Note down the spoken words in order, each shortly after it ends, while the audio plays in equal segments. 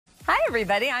Hi,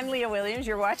 everybody. I'm Leah Williams.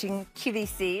 You're watching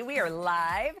QVC. We are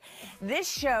live.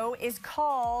 This show is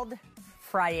called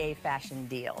Friday Fashion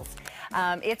Deals.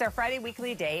 It's our Friday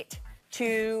weekly date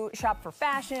to shop for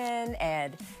fashion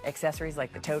and accessories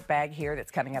like the tote bag here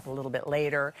that's coming up a little bit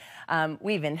later.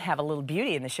 We even have a little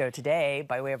beauty in the show today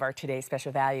by way of our today's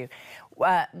special value.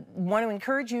 Want to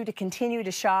encourage you to continue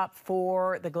to shop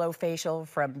for the Glow Facial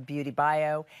from Beauty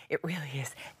Bio. It really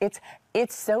is.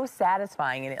 It's so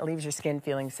satisfying and it leaves your skin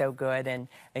feeling so good. And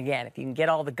again, if you can get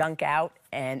all the gunk out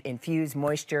and infuse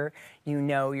moisture, you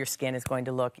know your skin is going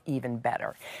to look even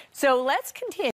better. So let's continue.